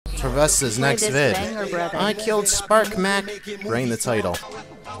Traverse's next vid. I killed Spark Mac. Bring the title.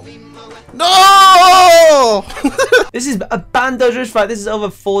 No! This is a Bando's Rift fight. This is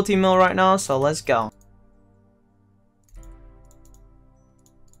over 40 mil right now, so let's go.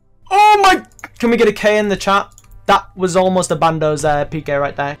 Oh my! Can we get a K in the chat? That was almost a Bando's PK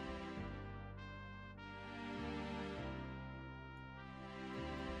right there.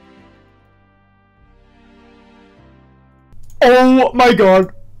 Oh my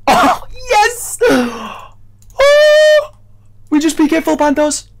god. Oh, yes! Oh! We just PK full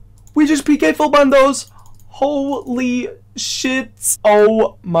Bandos. We just PK full Bandos. Holy shit.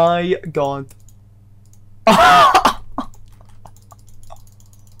 Oh my god.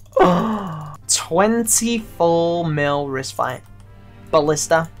 24 mil wrist fight.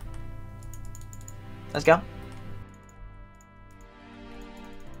 Ballista. Let's go.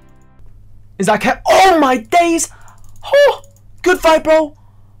 Is that kept? Oh my days! Oh, good fight, bro.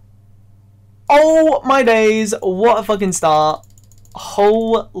 Oh my days. What a fucking start.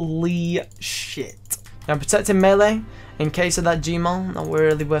 Holy shit. Now protecting melee. In case of that Gmaul, not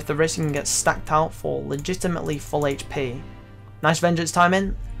really worth the risk. You can get stacked out for legitimately full HP. Nice vengeance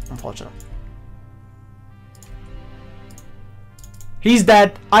timing. Unfortunate. He's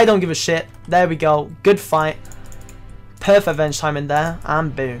dead. I don't give a shit. There we go. Good fight. Perfect venge timing there.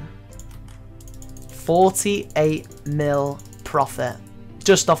 And boom. 48 mil profit.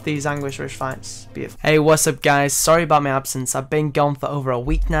 Just off these Anguish Rift fights. Beautiful. Hey, what's up guys? Sorry about my absence. I've been gone for over a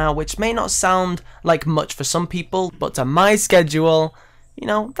week now, which may not sound like much for some people, but to my schedule, you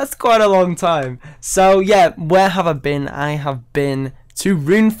know, that's quite a long time. So yeah, where have I been? I have been to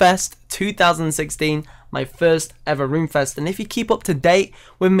RuneFest 2016, my first ever RuneFest, and if you keep up to date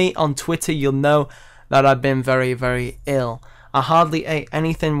with me on Twitter, you'll know that I've been very, very ill. I hardly ate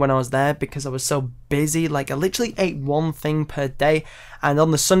anything when I was there because I was so busy. Like, I literally ate one thing per day, and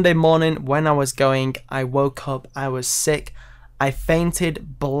on the Sunday morning when I was going, I woke up, I was sick, I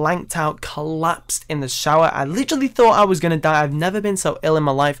fainted, blanked out, collapsed in the shower. I literally thought I was gonna die. I've never been so ill in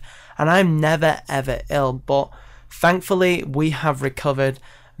my life, and I'm never ever ill, but thankfully we have recovered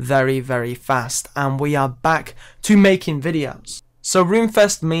very, very fast, and we are back to making videos. So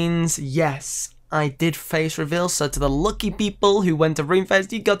RuneFest means, yes, I did face reveal, so to the lucky people who went to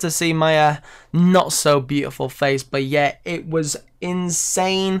RuneFest, you got to see my not so beautiful face, but yeah, it was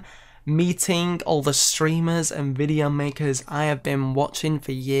insane meeting all the streamers and video makers I have been watching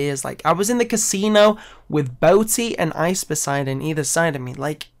for years. Like, I was in the casino with Boaty and Ice Poseidon either side of me.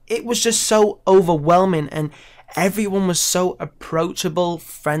 Like, it was just so overwhelming, and everyone was so approachable,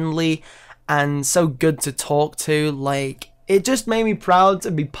 friendly, and so good to talk to. Like, it just made me proud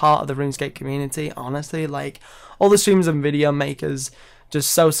to be part of the RuneScape community, honestly. Like, all the streamers and video makers,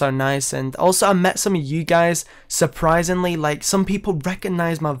 just so nice. And also, I met some of you guys, surprisingly. Like, some people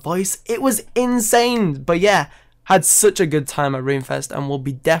recognized my voice. It was insane. But yeah, had such a good time at RuneFest, and will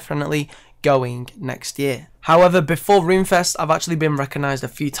be definitely going next year. However, before RuneFest, I've actually been recognized a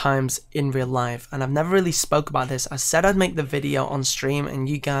few times in real life, and I've never really spoke about this. I said I'd make the video on stream, and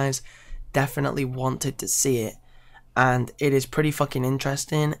you guys definitely wanted to see it. And it is pretty fucking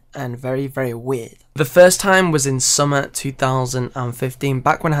interesting and very, very weird. The first time was in summer 2015,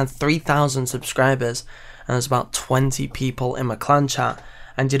 back when I had 3,000 subscribers and there's about 20 people in my clan chat.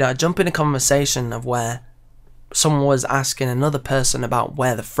 And you know, I jump in a conversation of where someone was asking another person about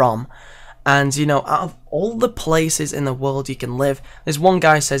where they're from. And you know, out of all the places in the world you can live, this one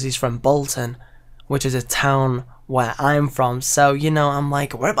guy says he's from Bolton, which is a town where I'm from. So, you know, I'm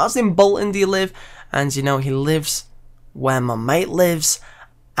like, whereabouts in Bolton do you live? And you know, he lives where my mate lives,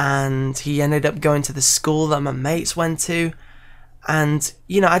 and he ended up going to the school that my mates went to. And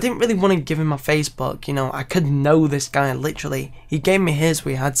you know, I didn't really want to give him my Facebook. You know, I could know this guy literally. He gave me his.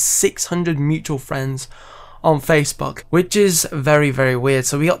 We had 600 mutual friends on Facebook, which is very, very weird.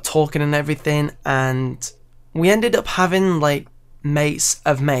 So we got talking and everything, and we ended up having like mates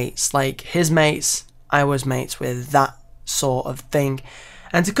of mates, like his mates I was mates with, that sort of thing.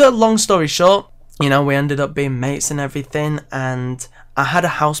 And to cut a long story short, you know, we ended up being mates and everything, and I had a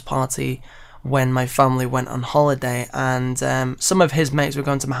house party when my family went on holiday, and some of his mates were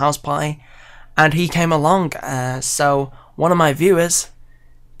going to my house party, and he came along. So one of my viewers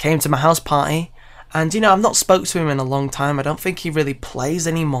came to my house party, and you know, I've not spoke to him in a long time. I don't think he really plays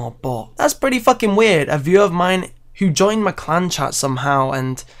anymore, but that's pretty fucking weird. A viewer of mine who joined my clan chat somehow,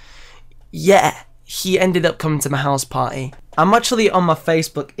 and yeah, he ended up coming to my house party. I'm actually on my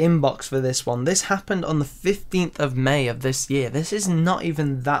Facebook inbox for this one. This happened on the 15th of May of this year. This is not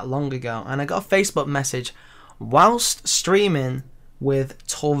even that long ago. And I got a Facebook message whilst streaming with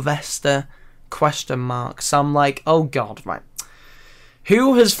Torvesta ? So I'm like, oh god, right.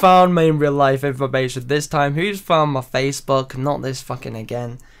 Who has found my real life information this time? Who's found my Facebook? Not this fucking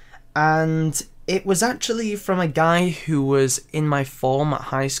again. And it was actually from a guy who was in my form at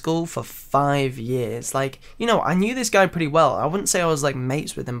high school for 5 years. Like, you know, I knew this guy pretty well. I wouldn't say I was like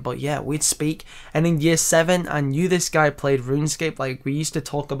mates with him, but yeah, we'd speak. And in year 7, I knew this guy played RuneScape. Like, we used to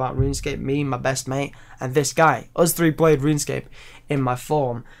talk about RuneScape, me, my best mate, and this guy. Us three played RuneScape in my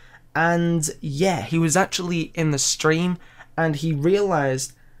form. And yeah, he was actually in the stream, and he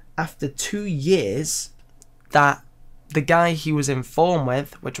realized after 2 years that the guy he was in form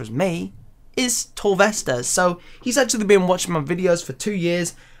with, which was me, is Torvesta. So he's actually been watching my videos for 2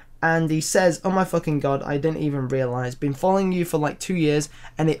 years, and he says, oh my fucking god, I didn't even realize, been following you for like 2 years,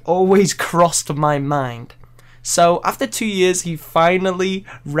 and it always crossed my mind. So after 2 years, he finally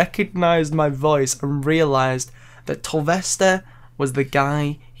recognized my voice and realized that Torvesta was the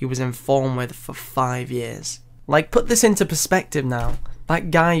guy he was in form with for 5 years. Like, put this into perspective now.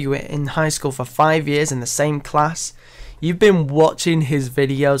 That guy you were in high school for 5 years in the same class, you've been watching his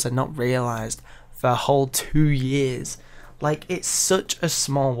videos and not realized for a whole 2 years. Like, it's such a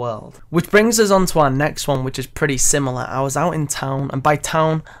small world. Which brings us on to our next one, which is pretty similar. I was out in town, and by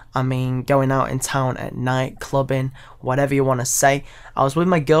town, I mean going out in town at night, clubbing, whatever you want to say. I was with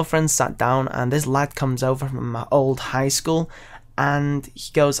my girlfriend, sat down, and this lad comes over from my old high school, and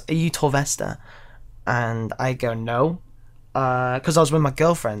he goes, are you Torvesta? And I go, no. Because I was with my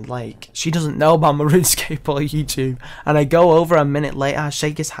girlfriend, like, she doesn't know about my RuneScape or YouTube. And I go over a minute later, I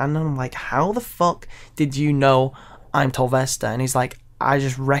shake his hand, and I'm like, how the fuck did you know I'm Torvesta? And he's like, I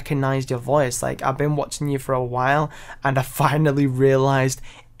just recognized your voice. Like, I've been watching you for a while, and I finally realized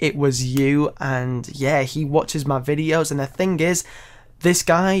it was you. And yeah, he watches my videos, and the thing is, this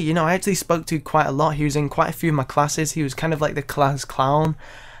guy, you know, I actually spoke to quite a lot. He was in quite a few of my classes. He was kind of like the class clown.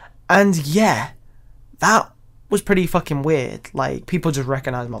 And yeah, that was pretty fucking weird. Like, people just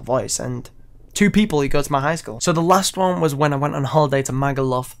recognize my voice, and 2 people who go to my high school. So the last one was when I went on holiday to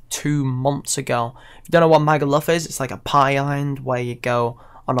Magaluf 2 months ago. If you don't know what Magaluf is, it's like a party island where you go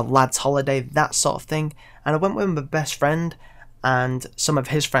on a lad's holiday, that sort of thing. And I went with my best friend and some of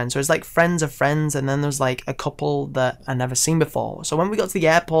his friends. So it's like friends of friends, and then there's like a couple that I never seen before. So when we got to the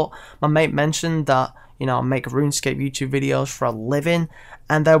airport, my mate mentioned that, you know, I make RuneScape YouTube videos for a living,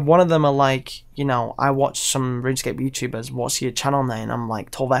 and then one of them are like, you know, I watch some RuneScape YouTubers, what's your channel name? And I'm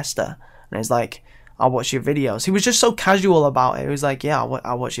like, Torvesta. And he's like, I watch your videos. He was just so casual about it. He was like, yeah,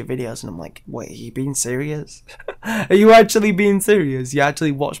 I watch your videos. And I'm like, wait, are you being serious? Are you actually being serious? You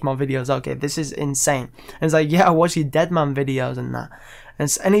actually watch my videos? Okay, this is insane. And he's like, yeah, I watch your Deadman videos and that.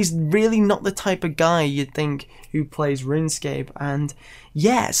 And he's really not the type of guy you'd think who plays RuneScape. And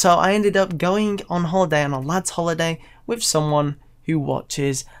yeah, so I ended up going on holiday, on a lad's holiday, with someone who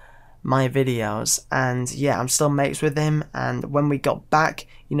watches my videos. And yeah, I'm still mates with him. And when we got back,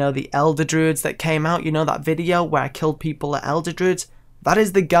 you know, the Elder Druids that came out, you know, that video where I killed people at Elder Druids, that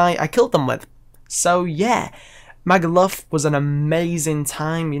is the guy I killed them with. So yeah, Magaluf was an amazing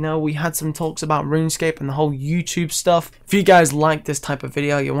time. You know, we had some talks about RuneScape and the whole YouTube stuff. If you guys like this type of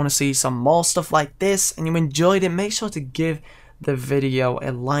video, you want to see some more stuff like this, and you enjoyed it, make sure to give the video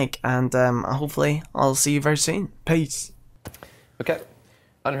a like, and hopefully I'll see you very soon. Peace. Okay.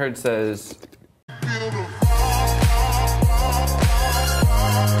 Unheard says,